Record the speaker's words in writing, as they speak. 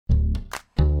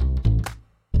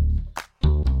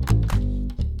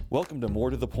Welcome to More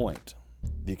to the Point,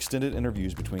 the extended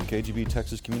interviews between KGB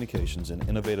Texas Communications and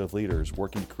innovative leaders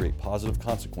working to create positive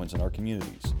consequence in our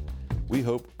communities. We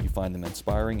hope you find them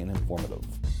inspiring and informative.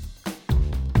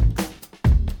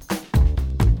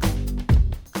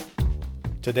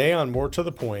 Today on More to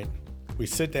the Point, we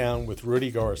sit down with Rudy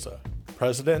Garza,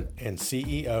 President and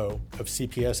CEO of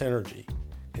CPS Energy,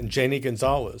 and Janie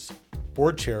Gonzalez,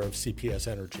 Board Chair of CPS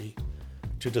Energy,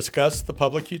 to discuss the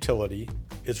public utility,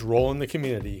 its role in the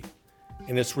community,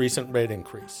 and its recent rate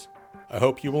increase. I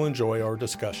hope you will enjoy our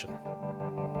discussion.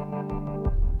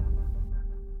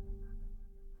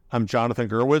 I'm Jonathan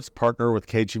Gerwitz, partner with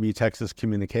KGB Texas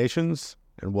Communications,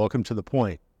 and welcome to The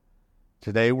Point.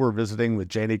 Today we're visiting with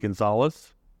Janie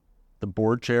Gonzalez, the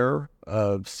Board Chair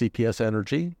of CPS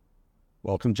Energy.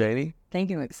 Welcome, Janie.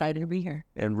 Thank you. Excited to be here.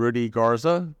 And Rudy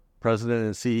Garza, President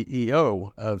and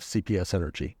CEO of CPS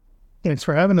Energy. Thanks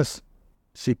for having us.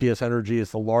 CPS Energy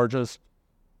is the largest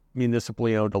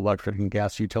municipally owned electric and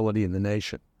gas utility in the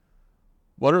nation.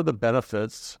 What are the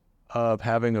benefits of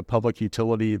having a public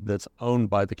utility that's owned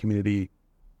by the community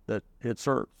that it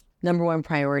serves? Number one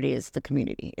priority is the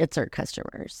community. It's our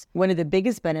customers. One of the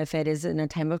biggest benefits is in a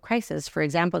time of crisis. For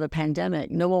example, the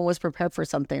pandemic. No one was prepared for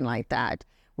something like that.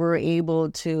 We're able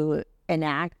to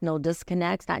enact no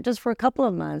disconnects, not just for a couple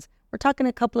of months. We're talking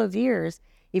a couple of years.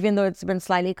 Even though it's been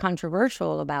slightly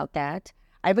controversial about that,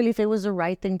 I believe it was the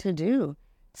right thing to do.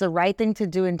 It's the right thing to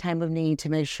do in time of need to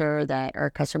make sure that our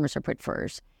customers are put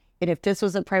first. And if this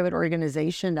was a private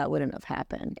organization, that wouldn't have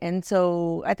happened. And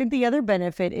so I think the other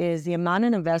benefit is the amount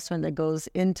of investment that goes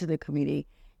into the community.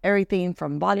 Everything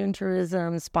from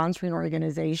volunteerism, sponsoring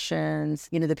organizations,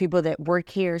 the people that work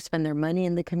here spend their money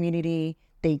in the community.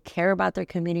 They care about their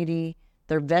community.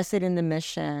 They're vested in the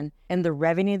mission, and the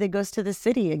revenue that goes to the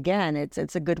city. Again, it's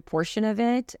a good portion of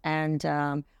it.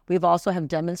 And we've also have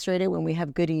demonstrated when we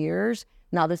have good years,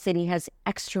 now the city has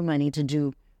extra money to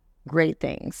do great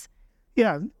things.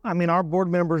 Yeah, I mean, our board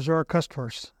members are our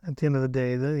customers at the end of the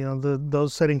day.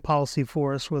 Those setting policy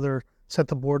for us, whether it's at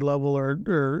the board level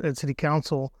or at city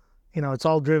council, it's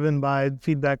all driven by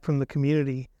feedback from the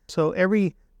community. So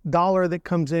every dollar that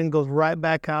comes in goes right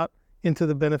back out into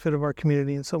the benefit of our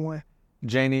community in some way.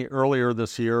 Janie, earlier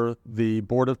this year, the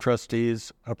Board of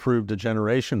Trustees approved a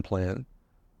generation plan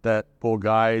that will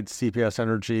guide CPS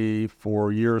Energy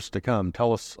for years to come.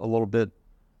 Tell us a little bit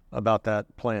about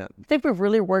that plan. I think we've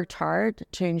really worked hard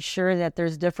to ensure that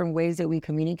there's different ways that we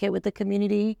communicate with the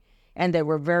community and that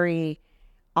we're very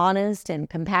honest and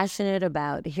compassionate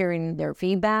about hearing their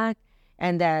feedback,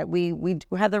 and that we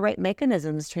have the right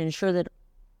mechanisms to ensure that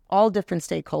all different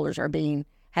stakeholders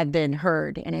have been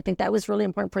heard. And I think that was really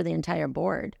important for the entire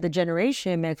board. The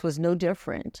generation mix was no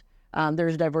different.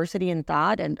 There's diversity in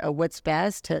thought and what's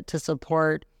best to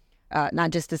support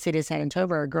not just the city of San Antonio,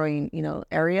 but our growing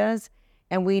areas.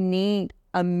 And we need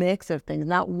a mix of things.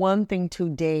 Not one thing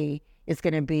today is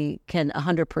going to can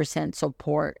 100%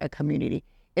 support a community.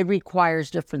 It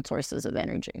requires different sources of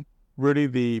energy. Rudy,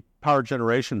 the power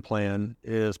generation plan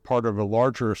is part of a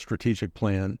larger strategic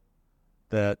plan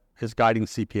that is guiding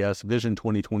CPS, Vision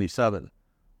 2027.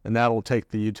 And that'll take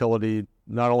the utility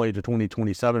not only to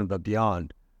 2027, but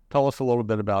beyond. Tell us a little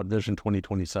bit about Vision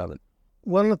 2027.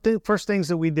 One of the first things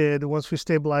that we did once we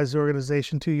stabilized the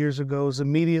organization 2 years ago is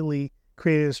immediately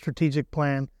created a strategic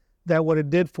plan that what it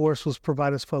did for us was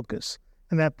provide us focus.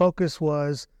 And that focus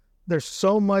was there's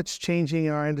so much changing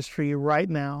in our industry right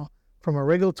now from a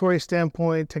regulatory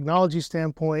standpoint, technology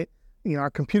standpoint, our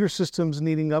computer systems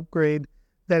needing upgrade,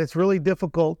 that it's really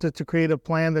difficult to create a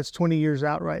plan that's 20 years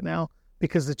out right now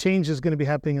because the change is going to be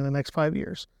happening in the next 5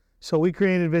 years. So we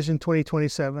created Vision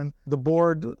 2027. The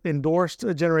board endorsed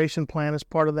a generation plan as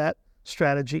part of that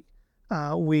strategy.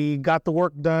 We got the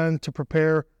work done to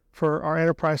prepare for our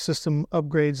enterprise system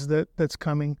upgrades that's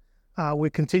coming. We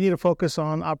continue to focus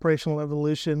on operational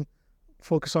evolution,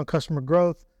 focus on customer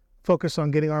growth, focus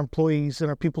on getting our employees and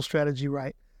our people strategy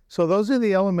right. So those are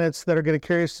the elements that are going to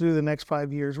carry us through the next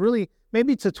 5 years, really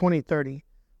maybe to 2030.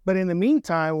 But in the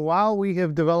meantime, while we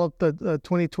have developed the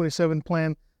 2027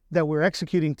 plan that we're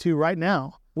executing to right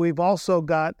now, we've also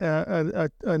got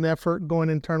an effort going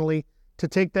internally to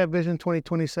take that Vision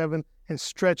 2027 and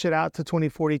stretch it out to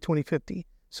 2040, 2050.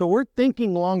 So we're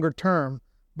thinking longer term,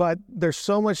 but there's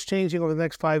so much changing over the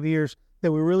next 5 years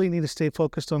that we really need to stay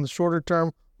focused on the shorter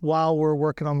term while we're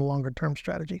working on the longer term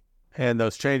strategy. And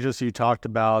those changes you talked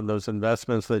about, those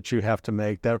investments that you have to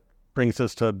make, that brings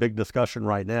us to a big discussion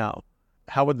right now.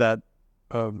 How would that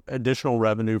additional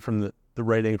revenue from the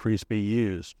rate increase be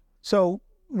used? So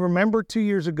remember 2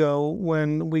 years ago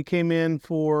when we came in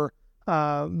for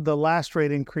the last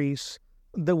rate increase,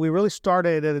 that we really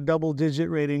started at a double-digit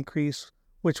rate increase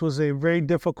which was a very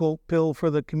difficult pill for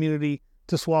the community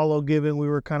to swallow, given we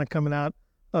were kind of coming out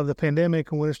of the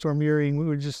pandemic and Winter Storm Uri, and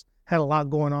we just had a lot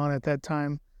going on at that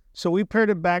time. So we pared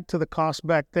it back to the cost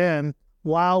back then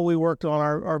while we worked on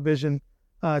our Vision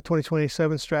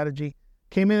 2027 strategy.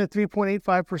 Came in at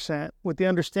 3.85% with the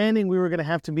understanding we were going to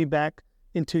have to be back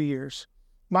in 2 years.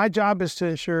 My job is to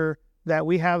ensure that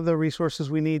we have the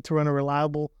resources we need to run a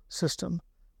reliable system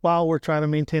while we're trying to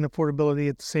maintain affordability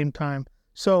at the same time.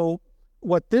 So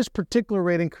what this particular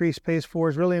rate increase pays for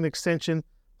is really an extension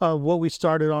of what we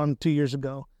started on 2 years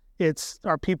ago. It's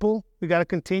our people. We got to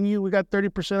continue. We got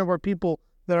 30% of our people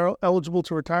that are eligible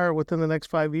to retire within the next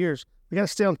 5 years. We got to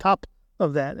stay on top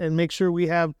of that and make sure we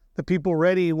have the people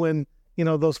ready when,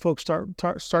 those folks start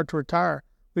to retire.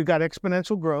 We've got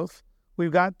exponential growth.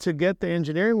 We've got to get the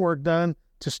engineering work done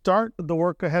to start the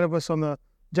work ahead of us on the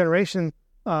generation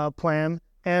plan.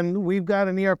 And we've got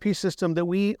an ERP system that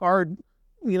we are,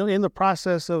 in the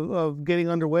process of getting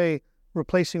underway,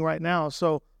 replacing right now.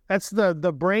 So that's the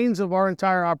brains of our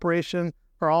entire operation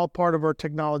are all part of our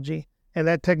technology. And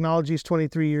that technology is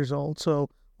 23 years old. So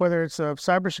whether it's a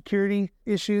cybersecurity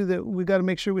issue that we got to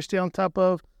make sure we stay on top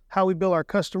of, how we bill our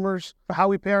customers, how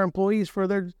we pay our employees for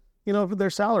their, for their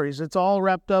salaries, it's all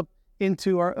wrapped up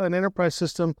into an enterprise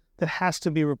system that has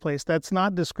to be replaced. That's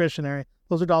not discretionary.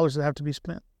 Those are dollars that have to be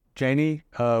spent. Janie,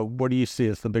 what do you see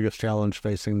as the biggest challenge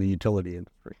facing the utility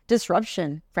industry?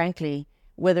 Disruption, frankly.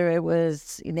 Whether it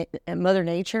was Mother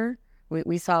Nature,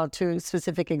 we saw two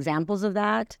specific examples of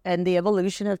that, and the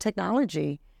evolution of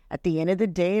technology. At the end of the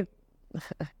day,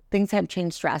 things have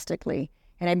changed drastically.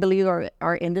 And I believe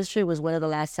our industry was one of the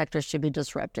last sectors to be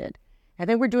disrupted. I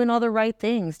think we're doing all the right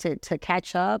things to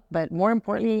catch up, but more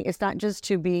importantly, it's not just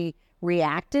to be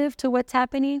reactive to what's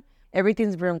happening.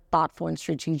 Everything's very thoughtful and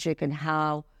strategic in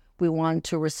how we want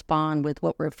to respond with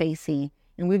what we're facing.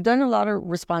 And we've done a lot of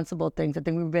responsible things. I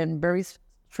think we've been very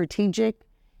strategic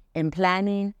in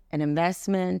planning and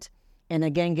investment, and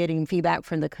again, getting feedback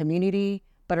from the community.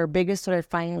 But our biggest sort of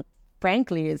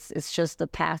frankly, it's just the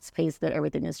fast pace that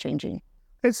everything is changing.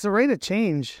 It's the rate of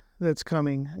change that's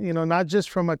coming, not just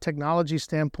from a technology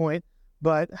standpoint,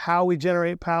 but how we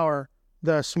generate power,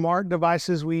 the smart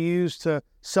devices we use to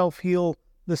self-heal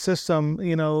the system,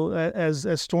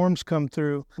 as storms come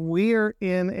through. We are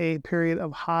in a period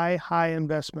of high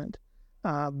investment.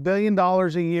 $1 billion a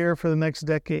year for the next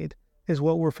decade is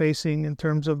what we're facing in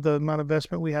terms of the amount of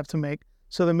investment we have to make.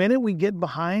 So the minute we get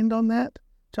behind on that,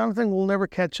 Jonathan, we'll never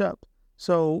catch up.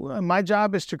 So my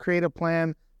job is to create a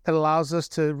plan that allows us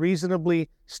to reasonably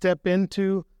step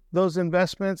into those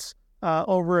investments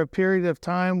over a period of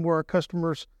time where our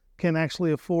customers can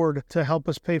actually afford to help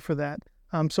us pay for that.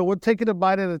 So we'll take it a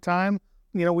bite at a time.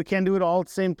 We can't do it all at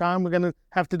the same time. We're going to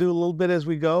have to do a little bit as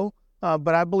we go.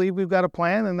 But I believe we've got a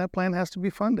plan, and that plan has to be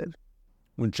funded.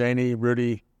 Well, Janie,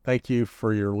 Rudy, thank you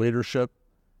for your leadership.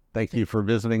 Thank you for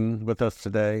visiting with us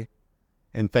today.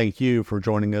 And thank you for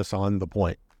joining us on The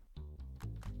Point.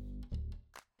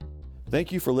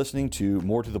 Thank you for listening to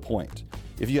More to the Point.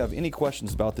 If you have any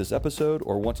questions about this episode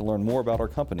or want to learn more about our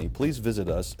company, please visit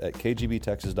us at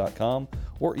kgbtexas.com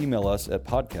or email us at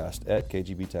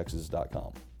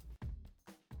podcast@kgbtexas.com.